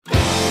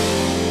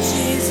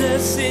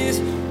Jesus is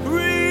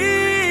real.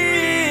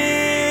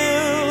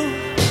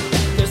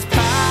 There's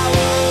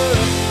power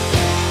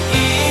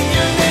in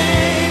your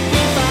name. We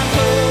find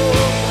hope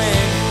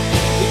when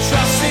we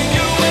trust in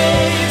your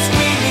ways.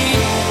 We need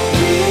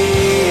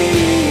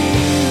real.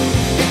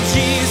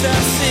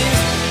 Jesus is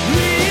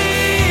real.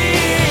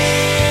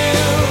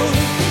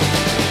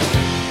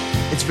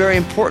 It's very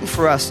important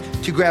for us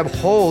to grab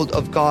hold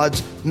of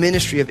God's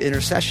ministry of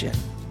intercession.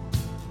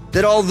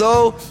 That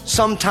although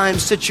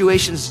sometimes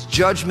situations,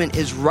 judgment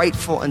is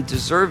rightful and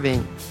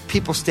deserving,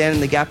 people stand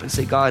in the gap and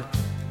say, God,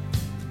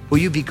 will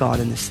you be God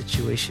in this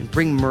situation?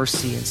 Bring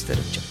mercy instead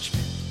of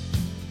judgment.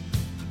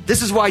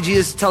 This is why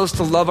Jesus tells us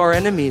to love our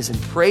enemies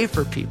and pray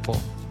for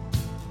people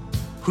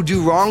who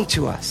do wrong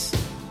to us.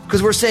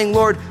 Because we're saying,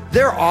 Lord,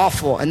 they're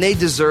awful and they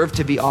deserve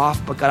to be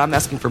off, but God, I'm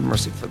asking for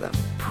mercy for them.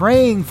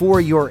 Praying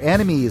for your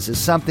enemies is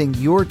something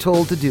you're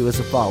told to do as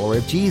a follower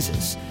of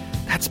Jesus.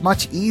 That's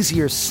much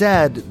easier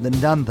said than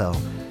done, though.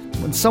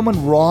 When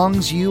someone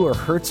wrongs you or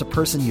hurts a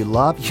person you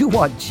love, you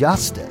want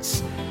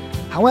justice.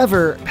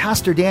 However,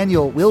 Pastor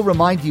Daniel will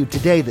remind you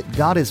today that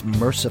God is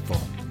merciful.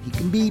 He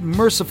can be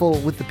merciful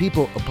with the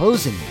people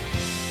opposing you.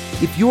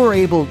 If you're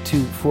able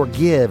to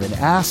forgive and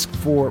ask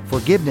for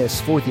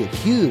forgiveness for the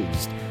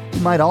accused,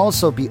 you might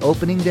also be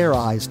opening their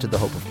eyes to the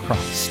hope of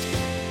Christ.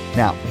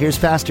 Now, here's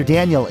Pastor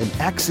Daniel in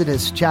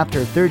Exodus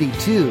chapter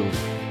 32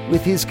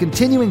 with his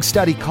continuing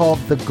study called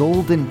The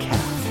Golden Calf.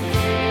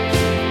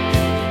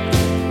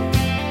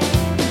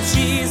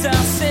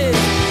 Jesus is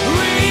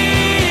real.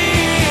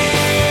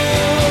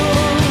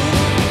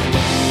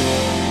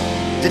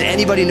 Did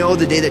anybody know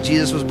the day that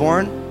Jesus was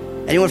born?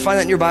 Anyone find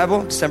that in your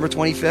Bible? December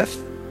 25th?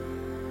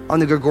 On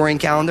the Gregorian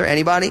calendar?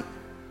 Anybody?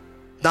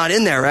 Not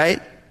in there, right?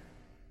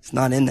 It's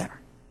not in there.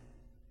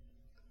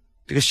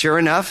 Because sure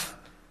enough,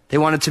 they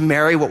wanted to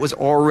marry what was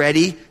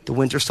already the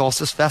winter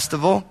solstice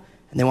festival,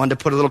 and they wanted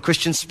to put a little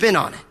Christian spin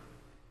on it.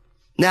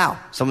 Now,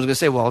 someone's going to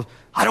say, well,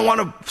 I don't want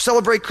to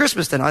celebrate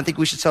Christmas then. I think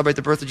we should celebrate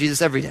the birth of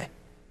Jesus every day.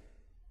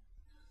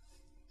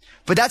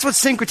 But that's what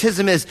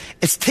syncretism is.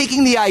 It's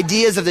taking the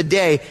ideas of the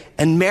day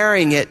and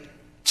marrying it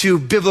to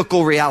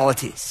biblical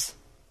realities.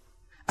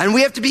 And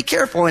we have to be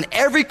careful. In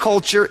every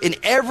culture, in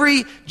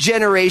every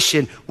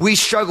generation, we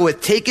struggle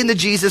with taking the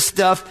Jesus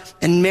stuff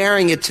and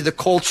marrying it to the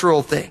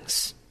cultural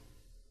things.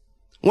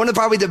 One of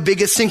probably the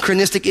biggest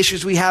synchronistic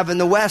issues we have in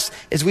the West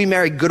is we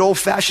marry good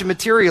old-fashioned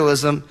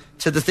materialism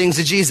to the things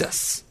of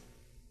Jesus.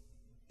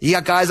 You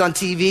got guys on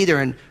TV,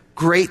 they're in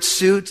great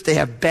suits, they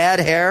have bad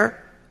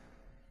hair.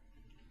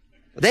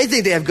 They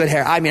think they have good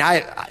hair. I mean,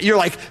 you're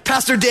like,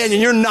 Pastor Daniel,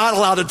 you're not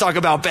allowed to talk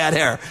about bad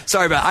hair.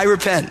 Sorry about it, I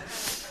repent.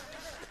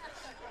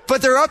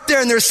 But they're up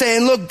there and they're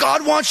saying, look,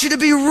 God wants you to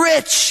be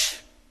rich.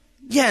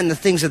 Yeah, in the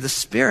things of the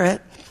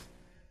Spirit.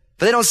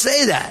 But they don't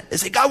say that. They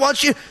say, God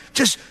wants you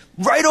just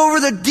write over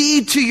the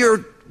deed to your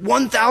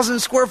 1,000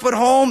 square foot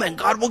home and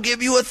God will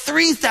give you a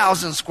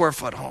 3,000 square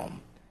foot home.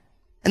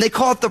 And they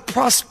call it the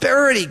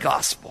prosperity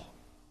gospel.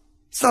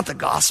 It's not the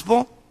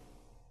gospel.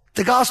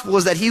 The gospel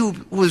is that he who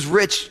was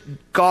rich,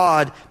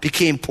 God,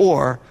 became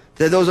poor,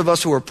 that those of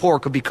us who are poor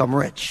could become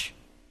rich.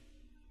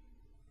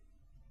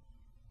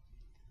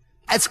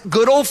 That's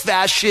good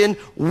old-fashioned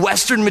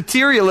Western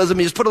materialism.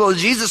 You just put a little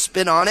Jesus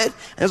spin on it, and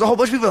there's a whole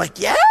bunch of people like,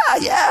 yeah,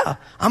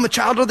 I'm a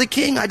child of the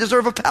king. I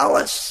deserve a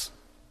palace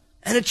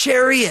and a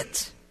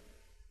chariot.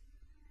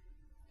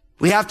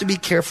 We have to be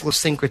careful of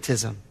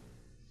syncretism.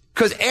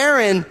 Because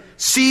Aaron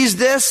sees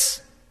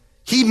this,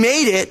 he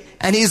made it,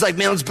 and he's like,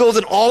 man, let's build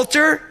an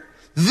altar.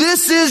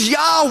 This is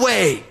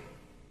Yahweh.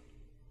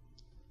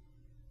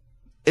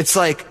 It's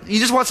like, you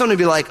just want someone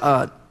to be like,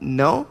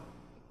 no,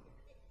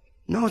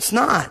 it's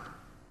not.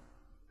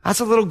 That's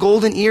a little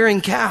golden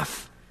earring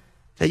calf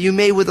that you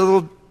made with a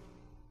little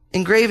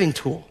engraving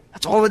tool.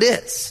 That's all it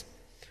is.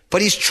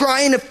 But he's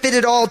trying to fit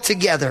it all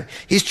together.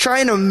 He's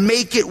trying to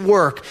make it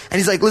work. And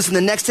he's like, listen,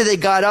 the next day they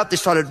got up, they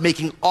started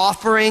making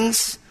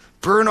offerings,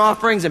 burnt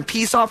offerings and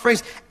peace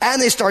offerings, and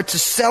they start to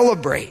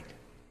celebrate.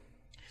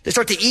 They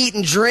start to eat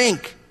and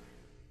drink,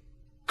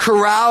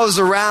 carouse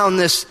around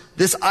this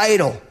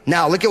idol.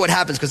 Now, look at what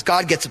happens, because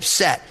God gets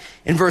upset.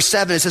 In verse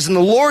 7, it says, and the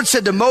Lord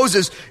said to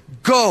Moses,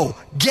 go,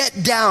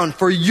 get down,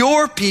 for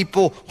your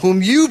people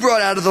whom you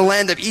brought out of the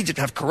land of Egypt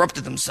have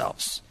corrupted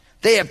themselves.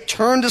 They have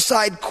turned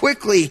aside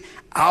quickly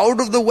out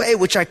of the way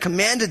which I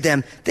commanded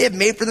them. They have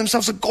made for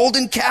themselves a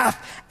golden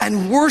calf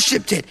and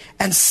worshipped it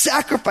and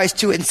sacrificed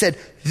to it and said,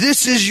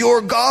 this is your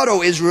God,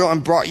 O Israel,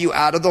 and brought you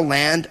out of the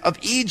land of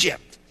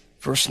Egypt.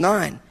 Verse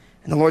 9,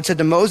 and the Lord said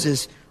to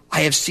Moses,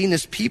 I have seen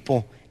this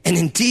people, and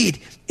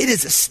indeed, it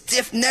is a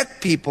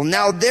stiff-necked people.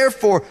 Now,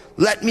 therefore,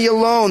 let me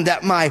alone,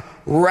 that my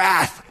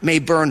wrath may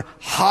burn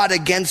hot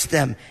against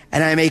them,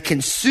 and I may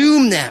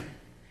consume them,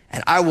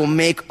 and I will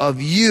make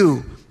of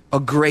you a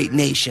great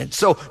nation.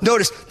 So,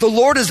 notice, the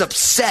Lord is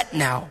upset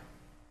now.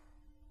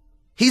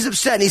 He's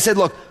upset, and he said,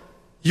 look,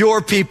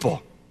 your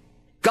people.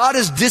 God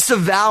is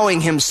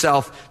disavowing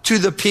himself to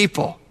the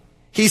people.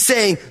 He's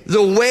saying,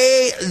 the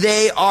way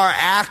they are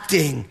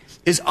acting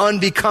is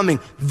unbecoming.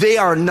 They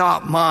are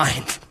not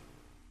mine.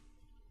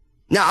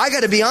 Now, I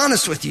got to be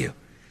honest with you.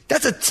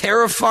 That's a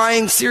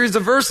terrifying series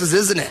of verses,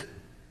 isn't it?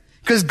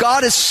 Because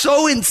God is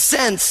so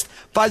incensed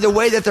by the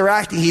way that they're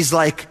acting. He's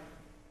like,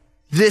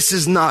 this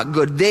is not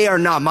good. They are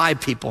not my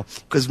people,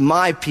 because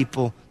my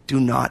people do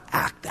not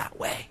act that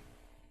way.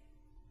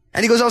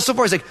 And he goes on so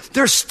far, he's like,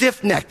 they're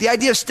stiff-necked. The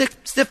idea of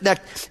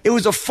stiff-necked, it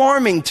was a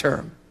farming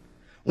term.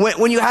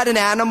 When you had an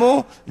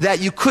animal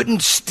that you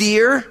couldn't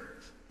steer, it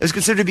was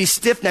considered to be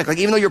stiff-necked. Like,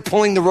 even though you're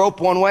pulling the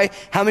rope one way,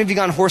 how many of you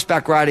gone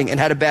horseback riding and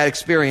had a bad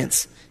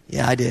experience?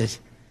 Yeah, I did.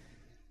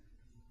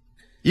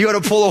 You go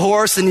to pull a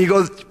horse and you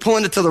go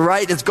pulling it to the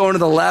right, it's going to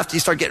the left, you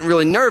start getting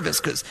really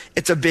nervous because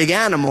it's a big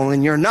animal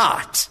and you're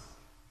not.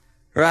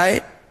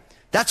 Right?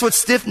 That's what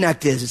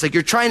stiff-necked is. It's like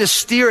you're trying to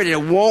steer it and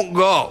it won't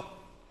go.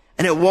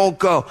 And it won't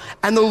go.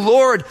 And the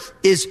Lord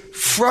is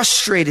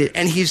frustrated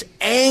and he's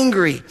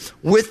angry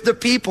with the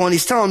people. And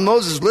he's telling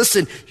Moses,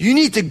 listen, you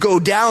need to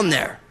go down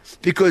there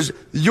because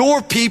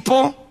your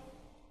people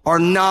are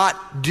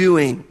not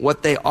doing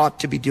what they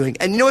ought to be doing.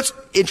 And you know what's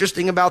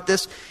interesting about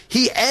this?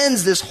 He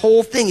ends this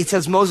whole thing. He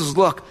says, Moses,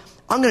 look,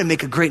 I'm going to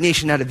make a great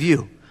nation out of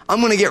you. I'm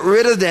going to get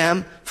rid of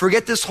them.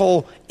 Forget this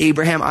whole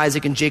Abraham,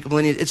 Isaac, and Jacob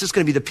lineage. It's just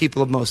going to be the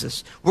people of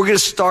Moses. We're going to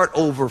start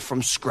over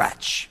from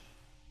scratch.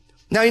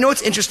 Now, you know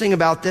what's interesting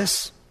about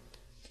this?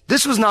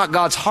 This was not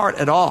God's heart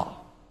at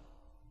all.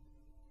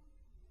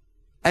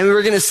 And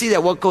we're going to see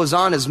that what goes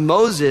on is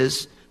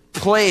Moses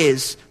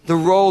plays the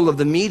role of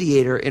the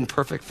mediator in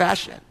perfect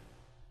fashion.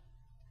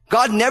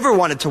 God never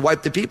wanted to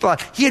wipe the people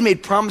out. He had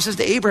made promises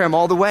to Abraham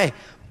all the way.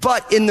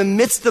 But in the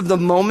midst of the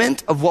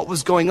moment of what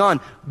was going on,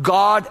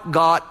 God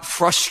got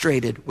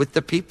frustrated with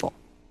the people.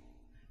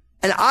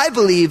 And I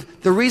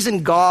believe the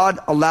reason God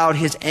allowed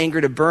his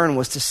anger to burn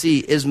was to see,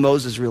 is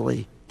Moses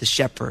really the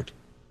shepherd?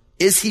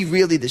 Is he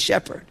really the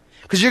shepherd?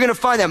 Because you're going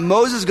to find that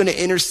Moses is going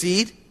to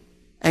intercede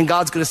and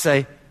God's going to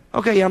say,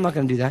 okay, yeah, I'm not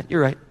going to do that.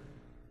 You're right.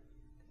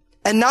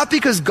 And not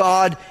because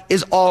God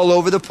is all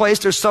over the place.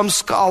 There's some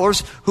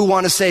scholars who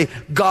want to say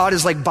God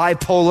is like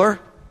bipolar,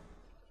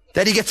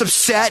 that he gets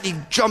upset, he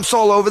jumps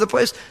all over the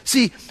place.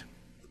 See,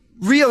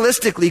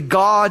 realistically,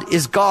 God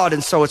is God,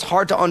 and so it's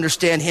hard to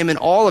understand him in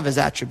all of his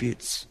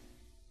attributes.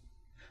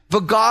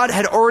 But God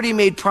had already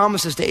made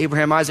promises to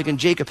Abraham, Isaac, and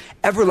Jacob,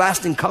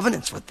 everlasting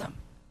covenants with them.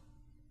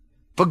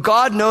 But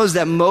God knows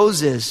that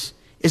Moses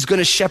is going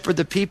to shepherd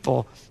the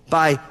people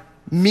by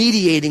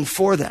mediating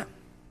for them.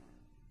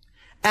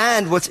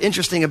 And what's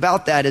interesting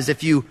about that is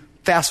if you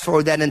fast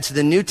forward that into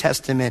the New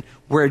Testament,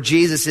 where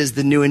Jesus is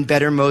the new and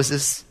better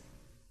Moses.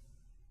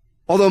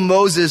 Although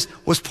Moses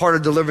was part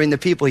of delivering the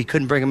people, he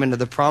couldn't bring them into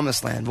the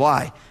promised land.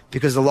 Why?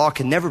 Because the law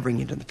can never bring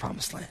you into the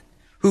promised land.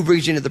 Who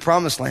brings you into the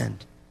promised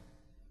land?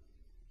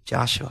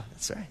 Joshua,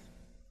 that's right.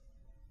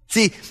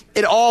 See,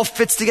 it all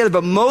fits together,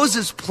 but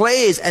Moses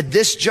plays at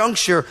this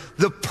juncture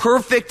the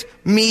perfect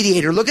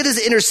mediator. Look at his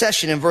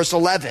intercession in verse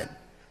 11.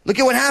 Look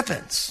at what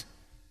happens.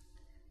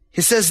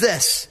 He says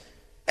this,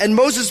 and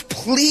Moses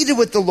pleaded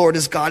with the Lord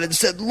his God and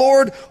said,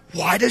 Lord,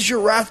 why does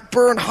your wrath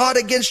burn hot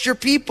against your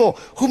people,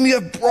 whom you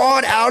have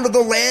brought out of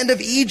the land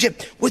of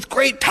Egypt with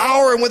great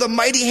power and with a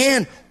mighty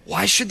hand?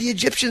 Why should the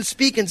Egyptians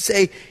speak and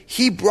say,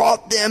 he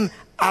brought them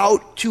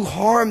out to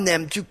harm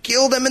them, to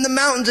kill them in the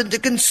mountains and to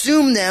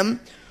consume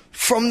them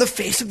from the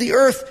face of the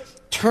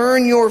earth?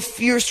 Turn your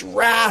fierce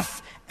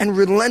wrath and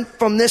relent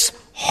from this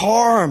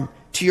harm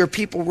to your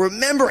people.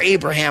 Remember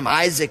Abraham,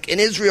 Isaac,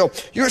 and Israel,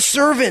 your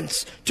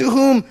servants, to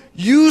whom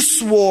you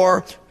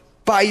swore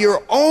by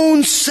your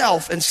own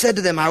self and said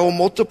to them, I will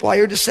multiply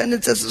your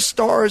descendants as the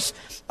stars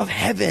of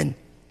heaven.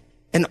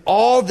 And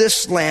all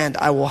this land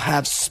I will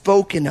have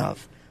spoken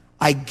of,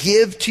 I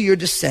give to your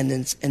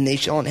descendants, and they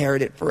shall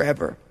inherit it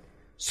forever.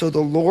 So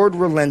the Lord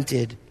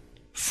relented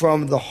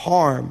from the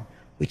harm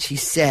which he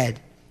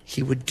said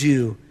he would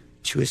do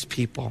to his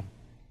people.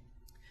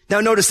 Now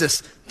notice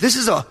this. This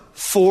is a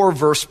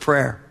 4-verse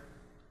prayer.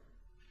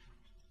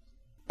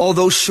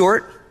 Although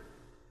short,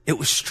 it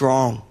was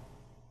strong.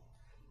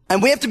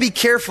 And we have to be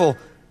careful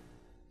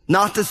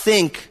not to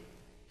think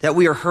that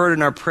we are heard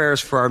in our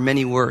prayers for our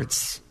many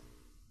words.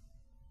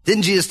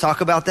 Didn't Jesus talk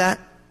about that?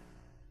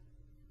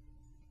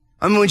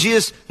 I mean, when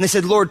they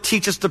said, Lord,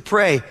 teach us to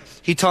pray,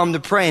 he told them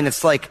to pray, and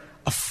it's like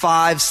a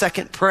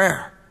 5-second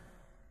prayer.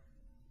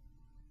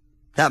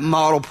 That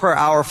model prayer,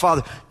 Our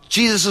Father.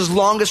 Jesus'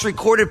 longest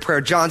recorded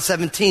prayer, John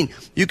 17.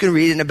 You can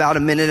read it in about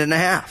 1.5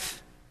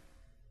 minutes.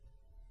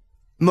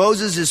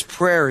 Moses'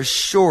 prayer is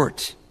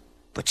short,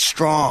 but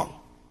strong.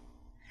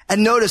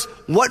 And notice,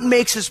 what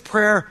makes his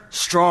prayer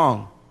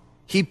strong?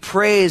 He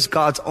prays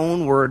God's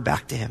own word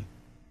back to him.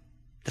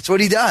 That's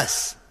what he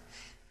does.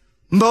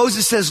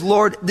 Moses says,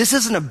 Lord, this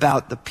isn't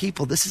about the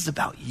people, this is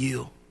about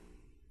you.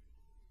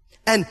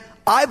 And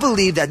I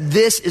believe that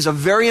this is a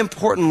very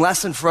important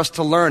lesson for us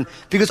to learn,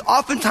 because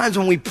oftentimes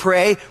when we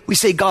pray, we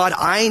say, God,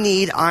 I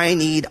need,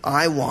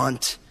 I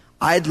want,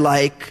 I'd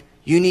like,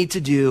 you need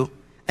to do.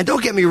 And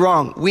don't get me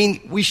wrong,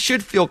 we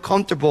should feel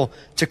comfortable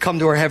to come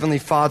to our Heavenly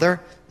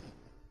Father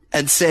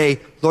and say,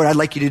 Lord, I'd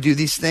like you to do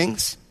these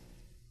things.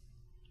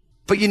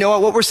 But you know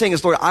what? What we're saying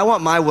is, Lord, I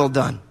want my will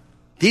done.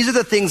 These are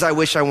the things I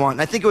wish I want.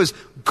 And I think it was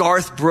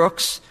Garth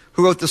Brooks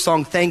who wrote the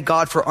song, Thank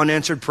God for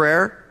Unanswered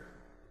Prayer.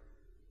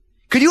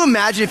 Could you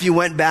imagine if you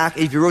went back,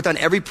 if you wrote down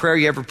every prayer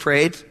you ever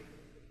prayed,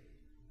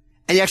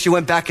 and you actually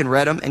went back and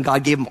read them, and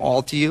God gave them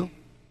all to you?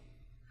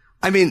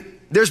 I mean,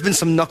 there's been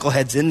some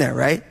knuckleheads in there,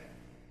 right?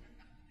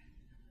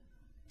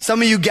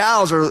 Some of you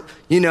gals are,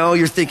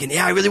 you're thinking,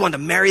 yeah, I really want to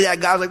marry that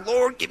guy. I was like,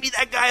 Lord, give me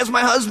that guy as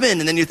my husband.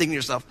 And then you're thinking to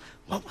yourself,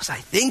 what was I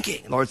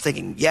thinking? And Lord's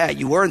thinking, yeah,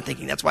 you weren't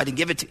thinking. That's why I didn't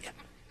give it to you.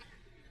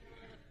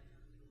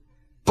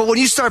 But when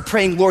you start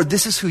praying, Lord,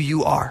 this is who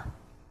you are.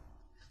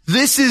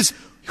 This is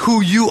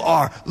who you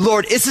are.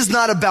 Lord, this is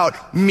not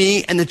about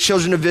me and the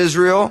children of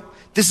Israel.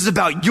 This is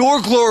about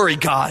your glory,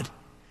 God.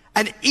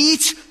 And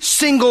each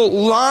single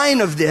line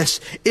of this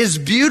is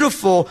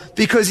beautiful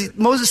because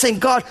Moses is saying,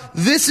 God,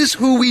 this is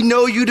who we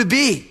know you to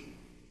be.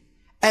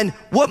 And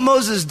what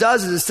Moses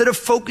does is instead of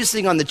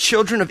focusing on the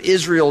children of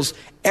Israel's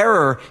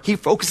error, he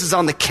focuses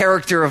on the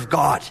character of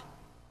God.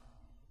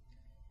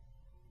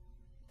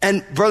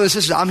 And brothers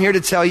and sisters, I'm here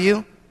to tell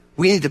you,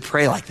 we need to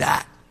pray like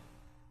that.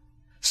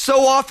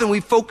 So often we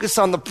focus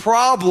on the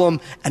problem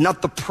and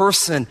not the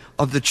person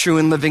of the true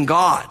and living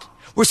God.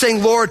 We're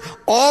saying, Lord,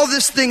 all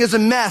this thing is a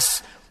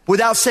mess,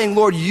 without saying,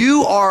 Lord,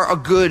 you are a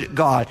good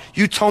God.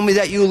 You told me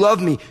that you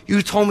love me.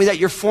 You told me that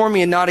you're for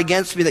me and not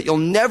against me, that you'll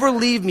never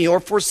leave me or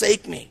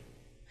forsake me.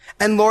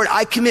 And Lord,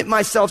 I commit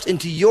myself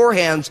into your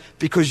hands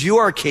because you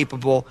are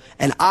capable,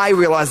 and I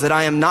realize that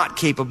I am not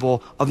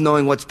capable of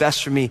knowing what's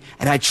best for me,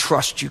 and I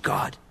trust you,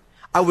 God.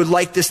 I would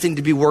like this thing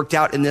to be worked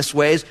out in this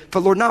ways,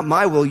 but Lord, not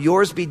my will,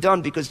 yours be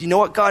done, because you know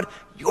what, God?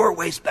 Your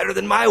way's better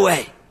than my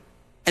way.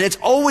 And it's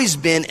always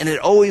been, and it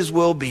always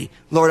will be.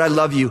 Lord, I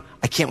love you.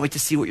 I can't wait to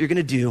see what you're going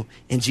to do.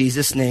 In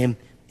Jesus' name,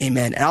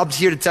 amen. And I'm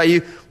here to tell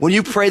you, when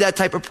you pray that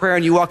type of prayer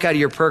and you walk out of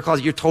your prayer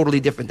closet, you're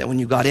totally different than when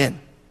you got in.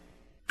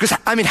 Because,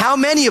 how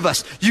many of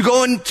us, you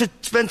go in to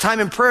spend time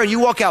in prayer and you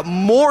walk out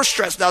more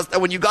stressed out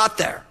than when you got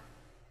there?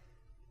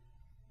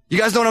 You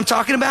guys know what I'm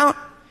talking about?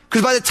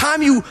 Because by the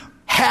time you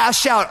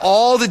hash out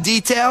all the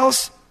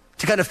details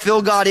to kind of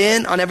fill God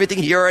in on everything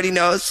he already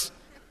knows,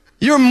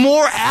 you're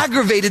more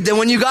aggravated than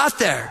when you got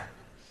there.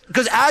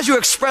 Because as you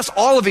express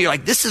all of it, you're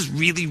like, this is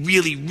really,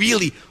 really,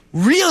 really,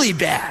 really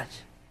bad.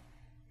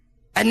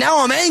 And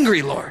now I'm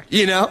angry, Lord,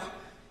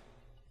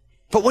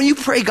 But when you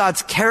pray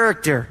God's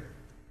character,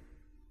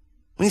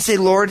 when you say,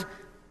 Lord,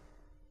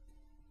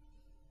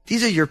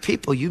 these are your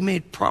people, you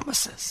made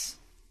promises.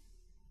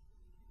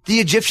 The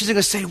Egyptians are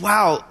going to say,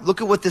 wow,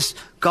 look at what this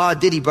God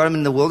did. He brought them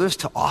in the wilderness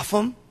to off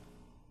them.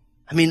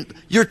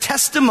 Your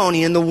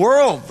testimony in the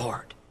world,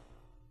 Lord.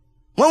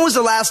 When was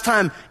the last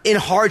time in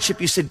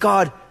hardship you said,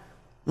 God,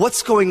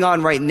 what's going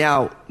on right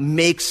now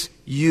makes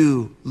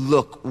you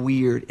look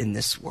weird in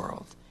this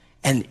world,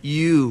 and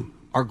you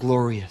are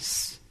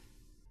glorious?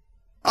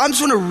 I'm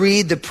just going to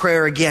read the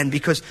prayer again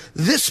because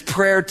this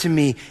prayer to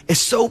me is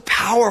so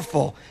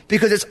powerful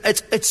because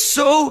it's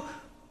so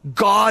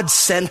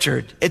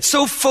God-centered. It's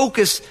so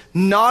focused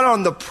not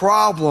on the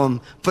problem,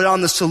 but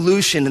on the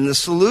solution. And the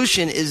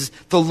solution is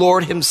the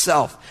Lord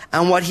himself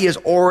and what he has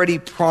already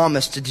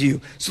promised to do.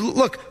 So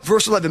look,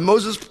 verse 11,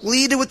 Moses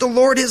pleaded with the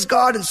Lord his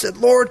God and said,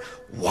 Lord,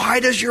 why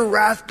does your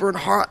wrath burn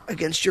hot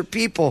against your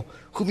people,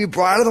 whom you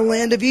brought out of the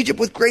land of Egypt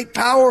with great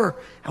power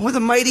and with a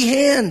mighty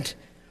hand?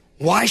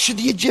 Why should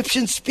the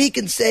Egyptians speak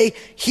and say,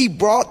 he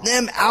brought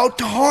them out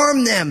to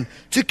harm them,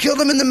 to kill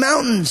them in the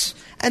mountains,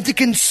 and to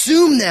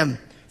consume them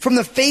from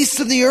the face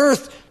of the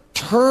earth?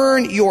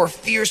 Turn your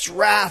fierce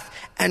wrath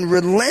and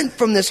relent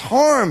from this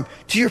harm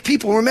to your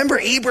people. Remember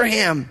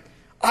Abraham,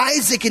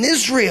 Isaac, and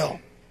Israel,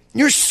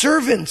 your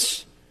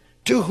servants,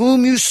 to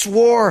whom you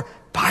swore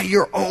by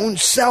your own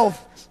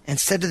self, and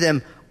said to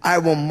them, I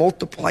will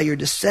multiply your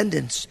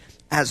descendants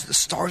as the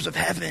stars of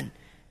heaven,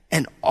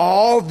 and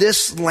all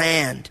this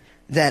land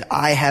that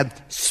I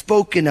have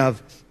spoken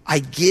of, I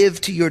give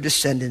to your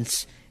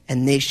descendants,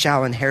 and they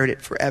shall inherit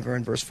it forever.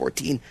 In verse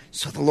 14,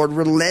 so the Lord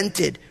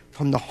relented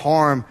from the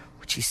harm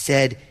which he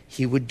said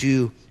he would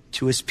do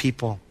to his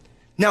people.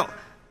 Now,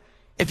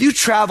 if you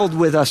traveled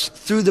with us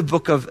through the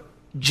book of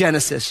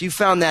Genesis, you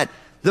found that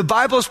the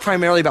Bible is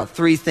primarily about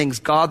three things: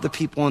 God, the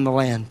people, and the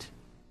land.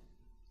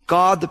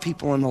 God, the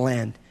people, and the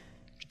land.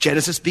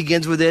 Genesis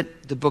begins with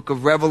it. The book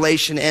of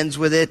Revelation ends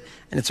with it.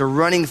 And it's a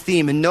running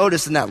theme. And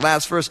notice in that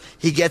last verse,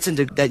 he gets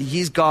into that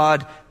he's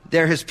God,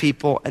 they're his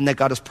people, and that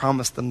God has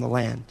promised them the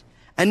land.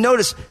 And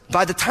notice,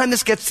 by the time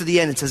this gets to the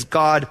end, it says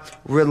God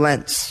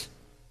relents.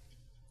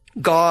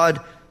 God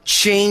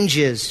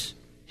changes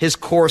his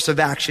course of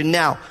action.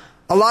 Now,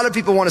 a lot of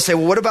people want to say,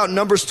 well, what about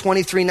Numbers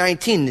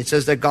 23:19? It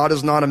says that God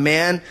is not a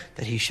man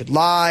that he should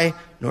lie,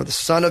 nor the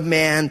son of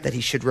man that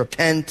he should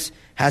repent.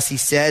 Has he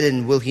said,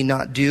 and will he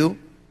not do?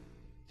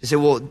 They say,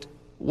 well,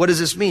 what does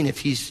this mean if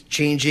he's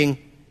changing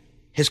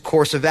his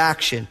course of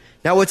action?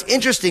 Now, what's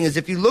interesting is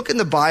if you look in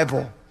the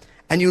Bible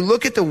and you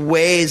look at the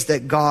ways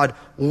that God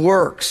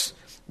works,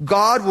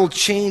 God will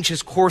change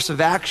his course of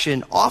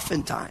action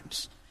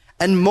oftentimes.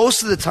 And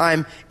most of the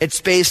time, it's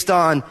based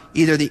on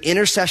either the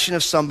intercession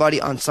of somebody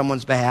on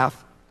someone's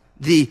behalf,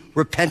 the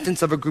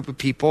repentance of a group of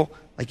people,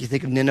 like you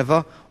think of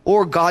Nineveh,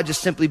 or God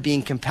just simply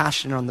being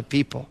compassionate on the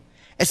people.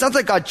 It's not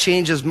that God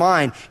changed his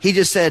mind. He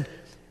just said,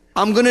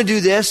 I'm going to do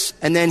this,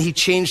 and then he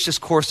changed his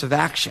course of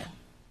action.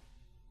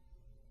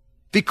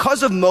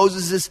 Because of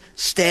Moses'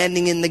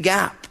 standing in the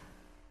gap.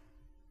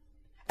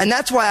 And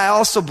that's why I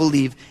also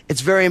believe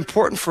it's very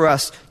important for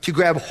us to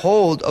grab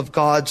hold of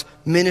God's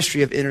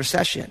ministry of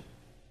intercession.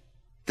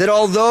 That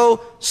although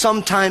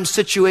sometimes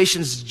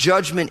situations,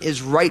 judgment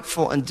is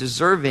rightful and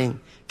deserving,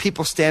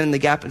 people stand in the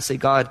gap and say,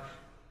 God,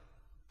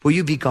 will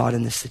you be God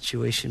in this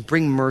situation?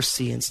 Bring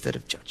mercy instead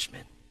of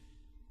judgment.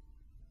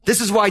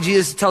 This is why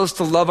Jesus tells us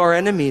to love our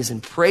enemies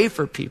and pray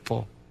for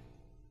people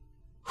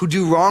who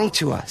do wrong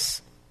to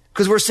us.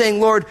 Because we're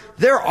saying, Lord,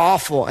 they're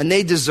awful and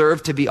they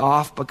deserve to be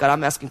off, but God,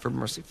 I'm asking for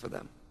mercy for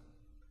them.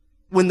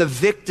 When the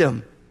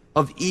victim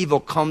of evil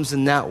comes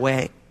in that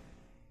way,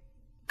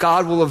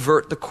 God will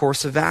avert the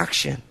course of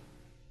action.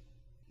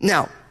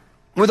 Now,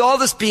 with all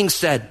this being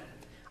said,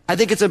 I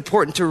think it's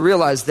important to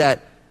realize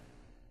that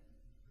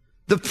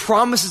the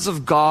promises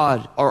of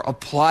God are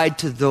applied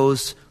to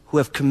those who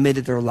have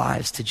committed their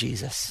lives to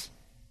Jesus.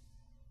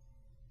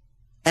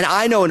 And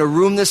I know in a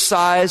room this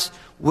size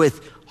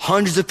with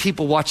hundreds of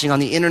people watching on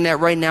the internet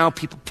right now,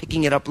 people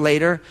picking it up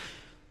later,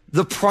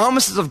 the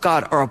promises of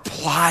God are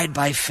applied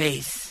by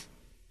faith.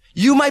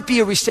 You might be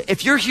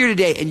if you're here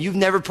today and you've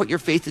never put your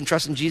faith and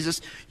trust in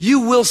Jesus, you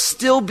will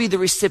still be the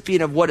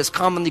recipient of what is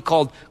commonly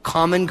called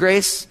common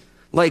grace.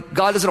 Like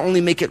God doesn't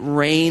only make it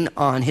rain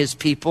on his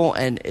people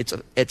and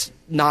it's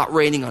not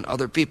raining on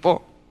other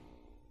people.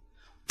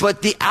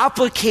 But the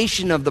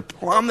application of the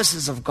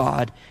promises of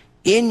God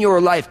in your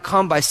life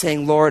come by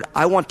saying, Lord,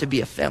 I want to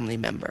be a family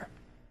member.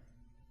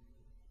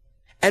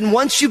 And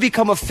once you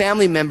become a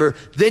family member,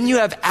 then you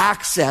have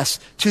access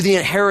to the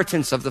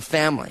inheritance of the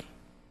family.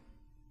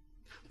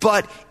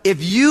 But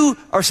if you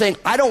are saying,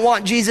 I don't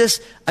want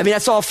Jesus,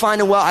 that's all fine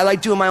and well, I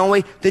like doing my own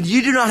way, then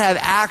you do not have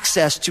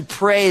access to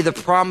pray the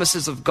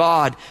promises of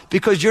God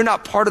because you're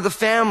not part of the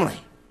family.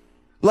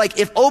 Like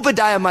if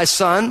Obadiah, my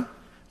son,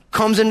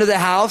 comes into the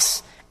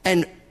house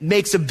and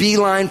makes a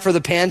beeline for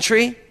the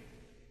pantry,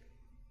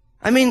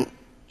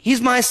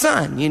 he's my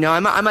son,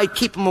 I might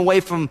keep him away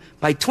from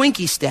my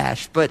Twinkie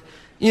stash, but,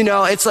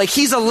 it's like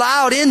he's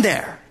allowed in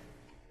there.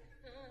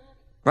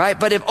 Right?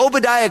 But if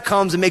Obadiah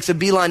comes and makes a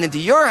beeline into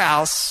your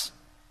house,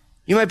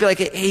 you might be like,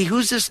 hey,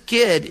 who's this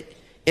kid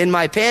in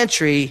my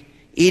pantry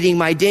eating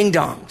my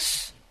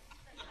ding-dongs?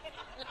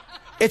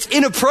 It's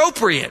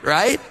inappropriate,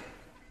 right?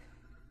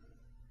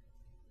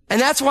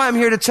 And that's why I'm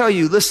here to tell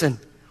you, listen,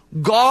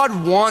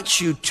 God wants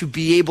you to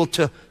be able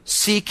to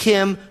seek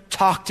him,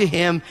 talk to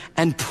him,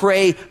 and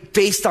pray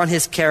based on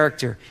his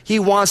character. He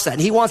wants that.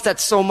 And he wants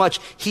that so much.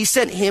 He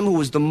sent him who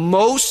was the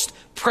most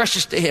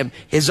precious to him,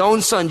 his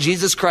own son,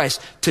 Jesus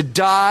Christ, to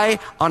die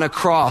on a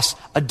cross,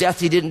 a death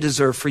he didn't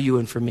deserve for you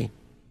and for me.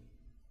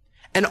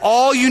 And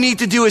all you need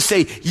to do is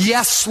say,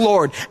 yes,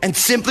 Lord, and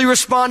simply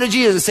respond to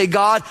Jesus and say,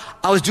 God,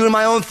 I was doing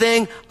my own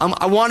thing.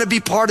 I want to be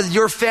part of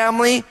your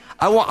family.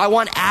 I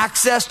want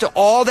access to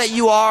all that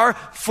you are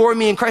for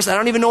me in Christ. I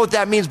don't even know what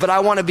that means, but I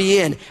want to be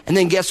in. And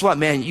then guess what,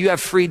 man? You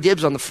have free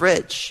dibs on the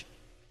fridge.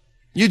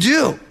 You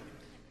do.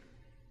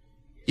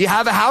 You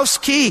have a house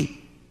key.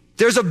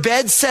 There's a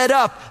bed set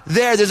up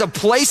there. There's a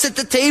place at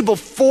the table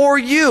for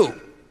you.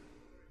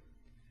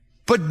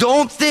 But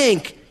don't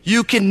think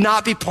you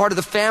cannot be part of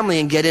the family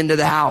and get into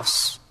the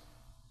house.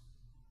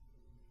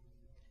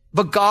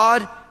 But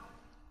God,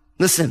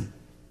 listen,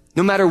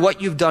 no matter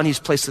what you've done, he's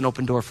placed an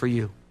open door for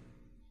you.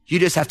 You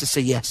just have to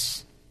say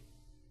yes.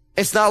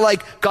 It's not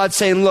like God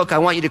saying, look, I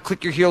want you to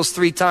click your heels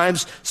 3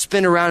 times,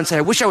 spin around and say,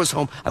 I wish I was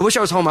home. I wish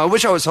I was home. I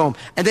wish I was home.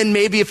 And then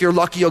maybe if you're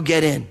lucky, you'll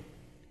get in.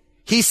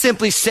 He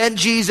simply sent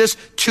Jesus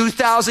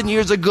 2,000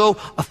 years ago,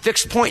 a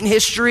fixed point in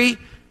history,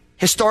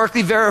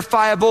 historically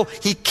verifiable.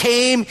 He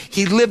came,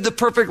 he lived the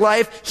perfect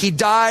life, he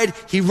died,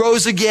 he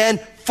rose again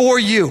for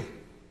you.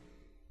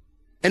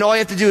 And all you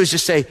have to do is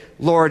just say,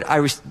 Lord,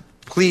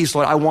 please,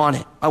 Lord, I want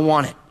it. I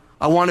want it.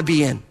 I want to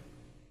be in.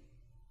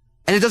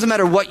 And it doesn't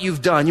matter what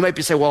you've done. You might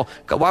be saying, well,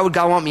 God, why would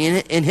God want me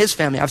in his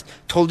family? I've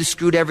totally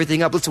screwed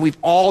everything up. Listen, we've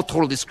all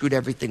totally screwed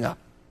everything up.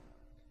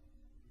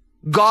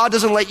 God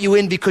doesn't let you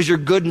in because you're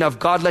good enough.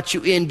 God lets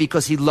you in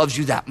because he loves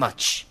you that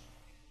much.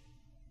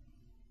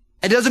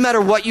 It doesn't matter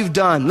what you've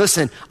done.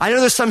 Listen, I know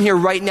there's some here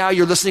right now,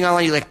 you're listening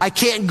online, you're like, I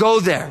can't go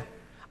there.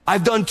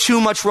 I've done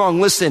too much wrong.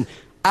 Listen,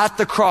 at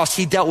the cross,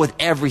 he dealt with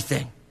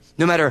everything.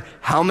 No matter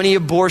how many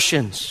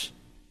abortions,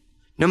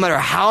 no matter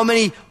how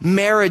many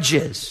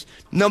marriages,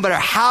 no matter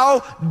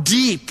how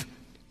deep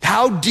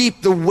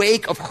the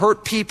wake of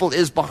hurt people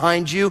is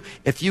behind you,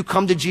 if you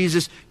come to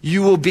Jesus,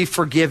 you will be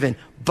forgiven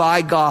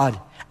by God.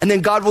 And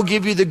then God will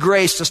give you the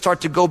grace to start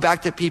to go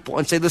back to people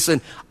and say,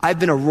 listen, I've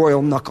been a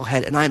royal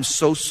knucklehead and I am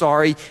so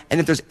sorry. And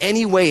if there's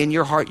any way in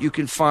your heart you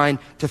can find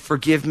to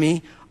forgive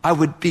me, I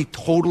would be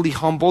totally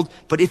humbled.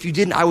 But if you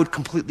didn't, I would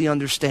completely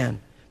understand.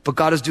 But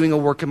God is doing a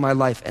work in my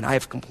life and I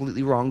have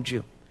completely wronged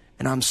you.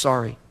 And I'm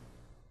sorry.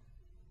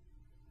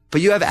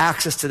 But you have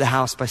access to the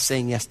house by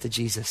saying yes to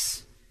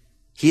Jesus.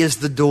 He is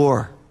the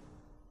door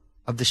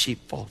of the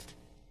sheepfold.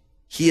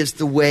 He is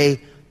the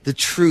way, the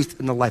truth,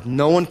 and the life.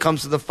 No one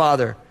comes to the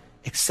Father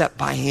except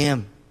by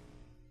him.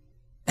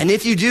 And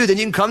if you do, then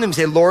you can come to him and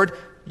say, Lord,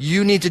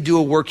 you need to do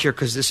a work here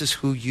because this is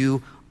who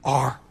you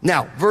are.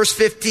 Now, verse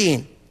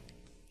 15,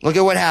 look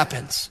at what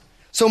happens.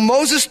 So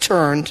Moses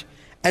turned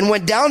and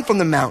went down from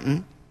the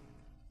mountain,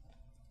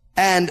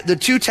 and the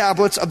 2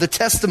 tablets of the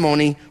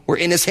testimony were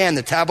in his hand.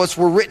 The tablets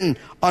were written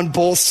on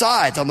both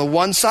sides. On the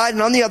one side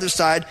and on the other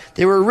side,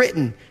 they were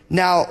written.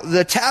 Now,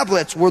 the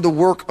tablets were the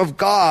work of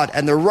God,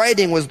 and the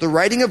writing was the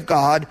writing of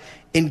God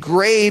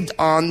engraved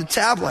on the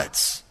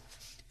tablets.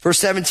 Verse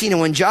 17,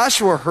 and when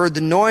Joshua heard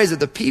the noise of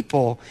the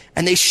people,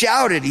 and they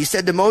shouted, he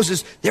said to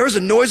Moses, there is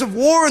a noise of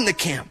war in the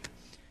camp.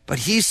 But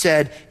he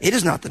said, it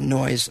is not the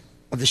noise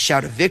of the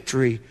shout of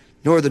victory,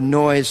 nor the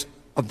noise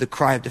of the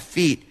cry of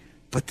defeat,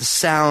 but the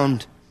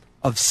sound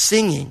of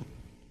singing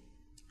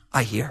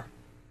I hear.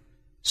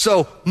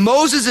 So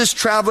Moses is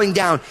traveling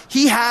down.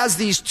 He has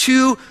these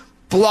 2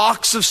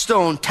 blocks of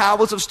stone,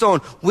 tablets of stone,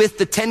 with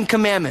the 10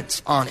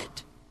 commandments on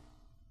it.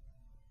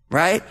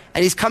 Right?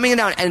 And he's coming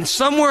down, and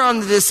somewhere on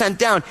the descent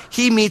down,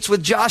 he meets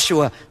with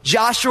Joshua.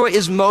 Joshua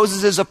is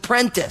Moses'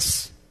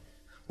 apprentice.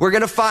 We're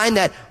going to find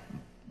that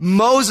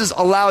Moses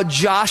allowed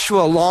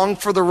Joshua along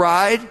for the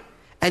ride,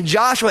 and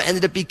Joshua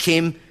ended up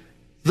became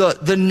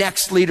the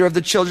next leader of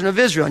the children of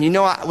Israel. And you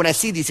know, when I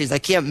see these things, I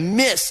can't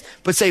miss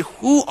but say,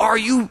 who are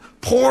you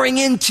pouring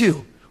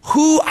into?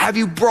 Who have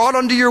you brought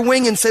under your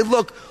wing and say,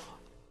 look,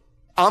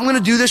 I'm going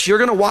to do this. You're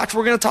going to watch.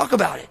 We're going to talk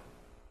about it.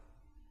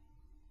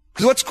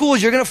 Because what's cool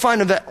is you're going to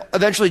find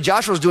eventually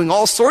Joshua's doing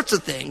all sorts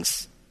of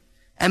things,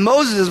 and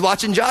Moses is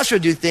watching Joshua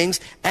do things,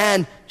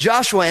 and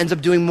Joshua ends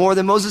up doing more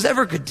than Moses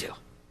ever could do.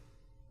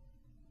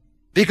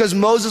 Because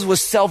Moses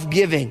was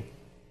self-giving.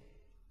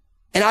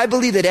 And I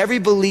believe that every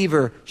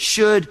believer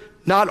should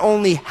not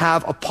only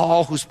have a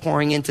Paul who's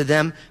pouring into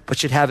them, but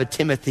should have a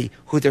Timothy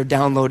who they're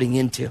downloading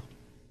into.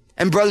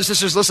 And brothers and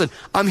sisters, listen,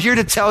 I'm here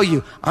to tell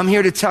you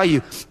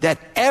that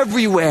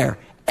everywhere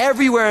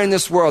in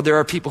this world, there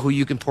are people who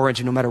you can pour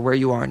into no matter where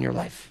you are in your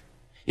life.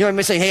 You know, I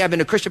may say, hey, I've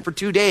been a Christian for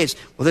 2 days.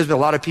 Well, there's been a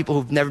lot of people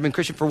who've never been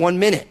Christian for 1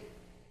 minute.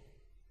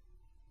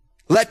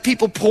 Let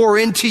people pour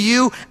into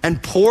you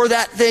and pour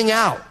that thing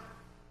out.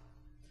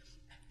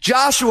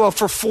 Joshua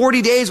for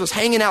 40 days was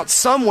hanging out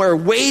somewhere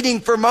waiting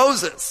for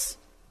Moses.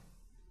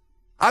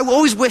 I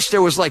always wish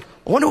there was I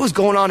wonder what was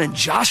going on in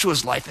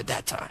Joshua's life at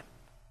that time.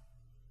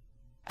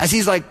 As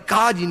he's like,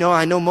 God, you know,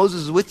 I know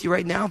Moses is with you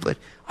right now, but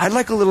I'd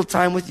like a little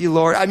time with you,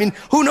 Lord. I mean,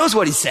 who knows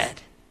what he said?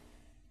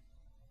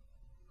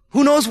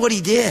 Who knows what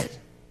he did?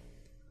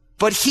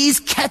 But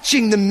he's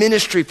catching the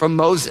ministry from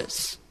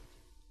Moses.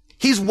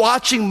 He's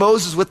watching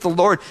Moses with the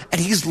Lord, and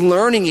he's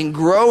learning and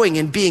growing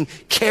and being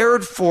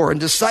cared for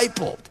and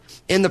discipled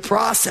in the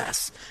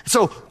process.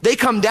 So they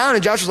come down,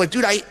 and Joshua's like,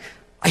 dude, I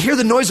hear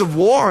the noise of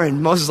war.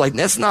 And Moses is like,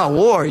 that's not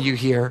war you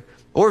hear,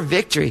 or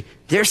victory.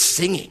 They're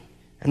singing.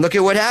 And look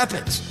at what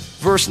happens.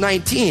 Verse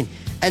 19.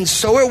 And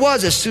so it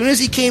was, as soon as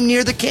he came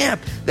near the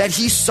camp, that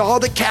he saw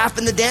the calf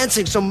and the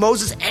dancing. So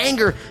Moses'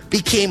 anger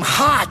became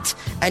hot,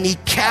 and he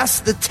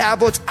cast the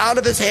tablets out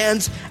of his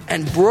hands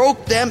and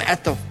broke them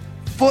at the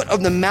foot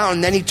of the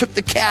mountain. Then he took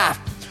the calf,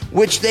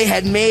 which they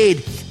had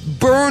made,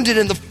 burned it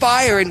in the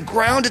fire, and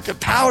ground it to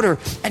powder,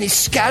 and he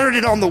scattered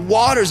it on the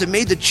waters and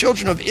made the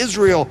children of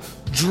Israel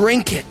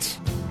drink it.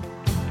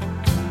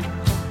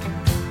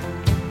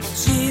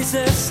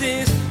 Jesus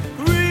is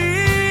real.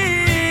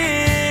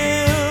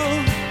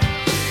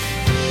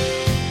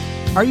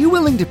 Are you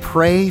willing to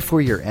pray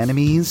for your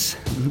enemies?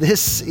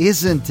 This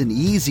isn't an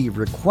easy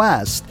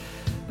request,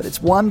 but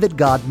it's one that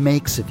God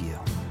makes of you.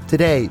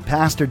 Today,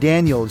 Pastor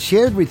Daniel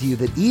shared with you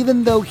that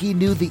even though he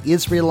knew the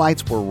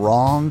Israelites were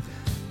wrong,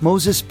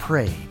 Moses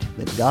prayed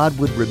that God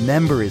would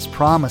remember his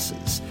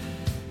promises.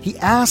 He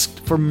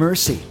asked for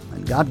mercy,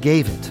 and God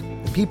gave it.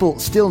 The people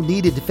still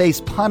needed to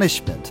face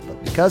punishment,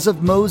 but because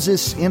of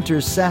Moses'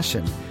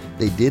 intercession,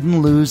 they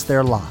didn't lose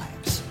their lives.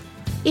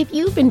 If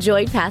you've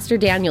enjoyed Pastor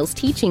Daniel's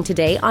teaching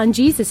today on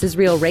Jesus is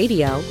Real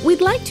Radio,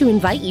 we'd like to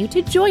invite you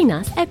to join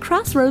us at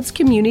Crossroads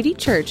Community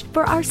Church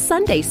for our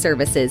Sunday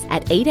services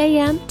at 8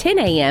 a.m., 10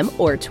 a.m.,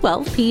 or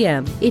 12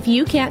 p.m. If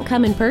you can't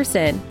come in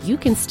person, you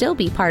can still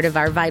be part of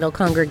our vital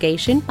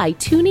congregation by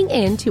tuning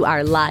in to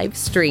our live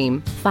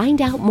stream.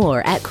 Find out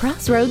more at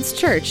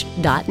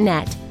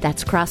crossroadschurch.net.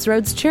 That's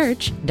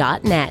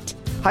crossroadschurch.net.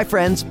 Hi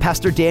friends,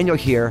 Pastor Daniel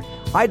here.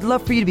 I'd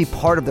love for you to be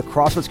part of the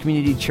Crossroads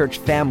Community Church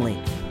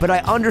family, but I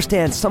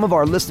understand some of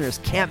our listeners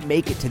can't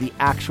make it to the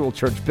actual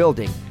church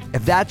building.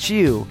 If that's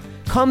you,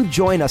 come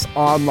join us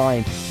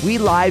online. We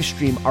live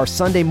stream our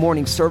Sunday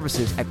morning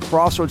services at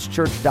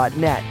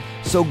crossroadschurch.net.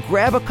 So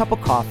grab a cup of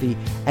coffee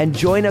and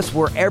join us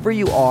wherever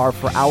you are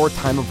for our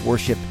time of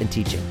worship and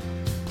teaching.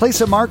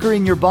 Place a marker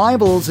in your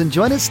Bibles and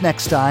join us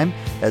next time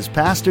as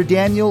Pastor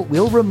Daniel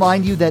will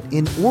remind you that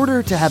in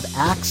order to have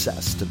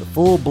access to the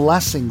full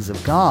blessings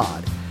of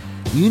God,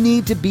 you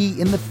need to be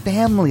in the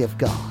family of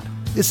God.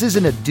 This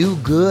isn't a do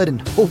good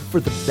and hope for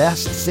the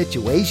best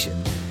situation.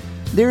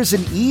 There's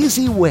an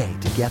easy way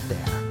to get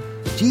there.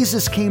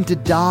 Jesus came to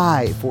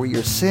die for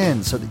your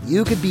sins so that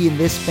you could be in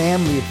this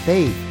family of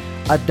faith,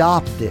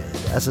 adopted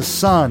as a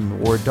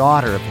son or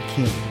daughter of the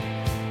King.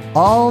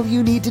 All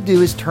you need to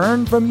do is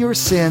turn from your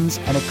sins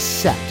and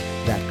accept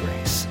that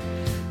grace.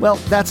 Well,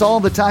 that's all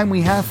the time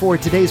we have for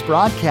today's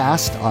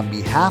broadcast. On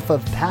behalf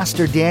of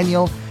Pastor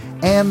Daniel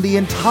and the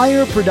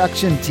entire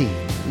production team,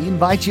 we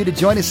invite you to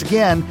join us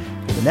again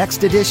for the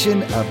next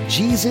edition of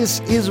Jesus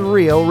is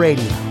Real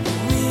Radio.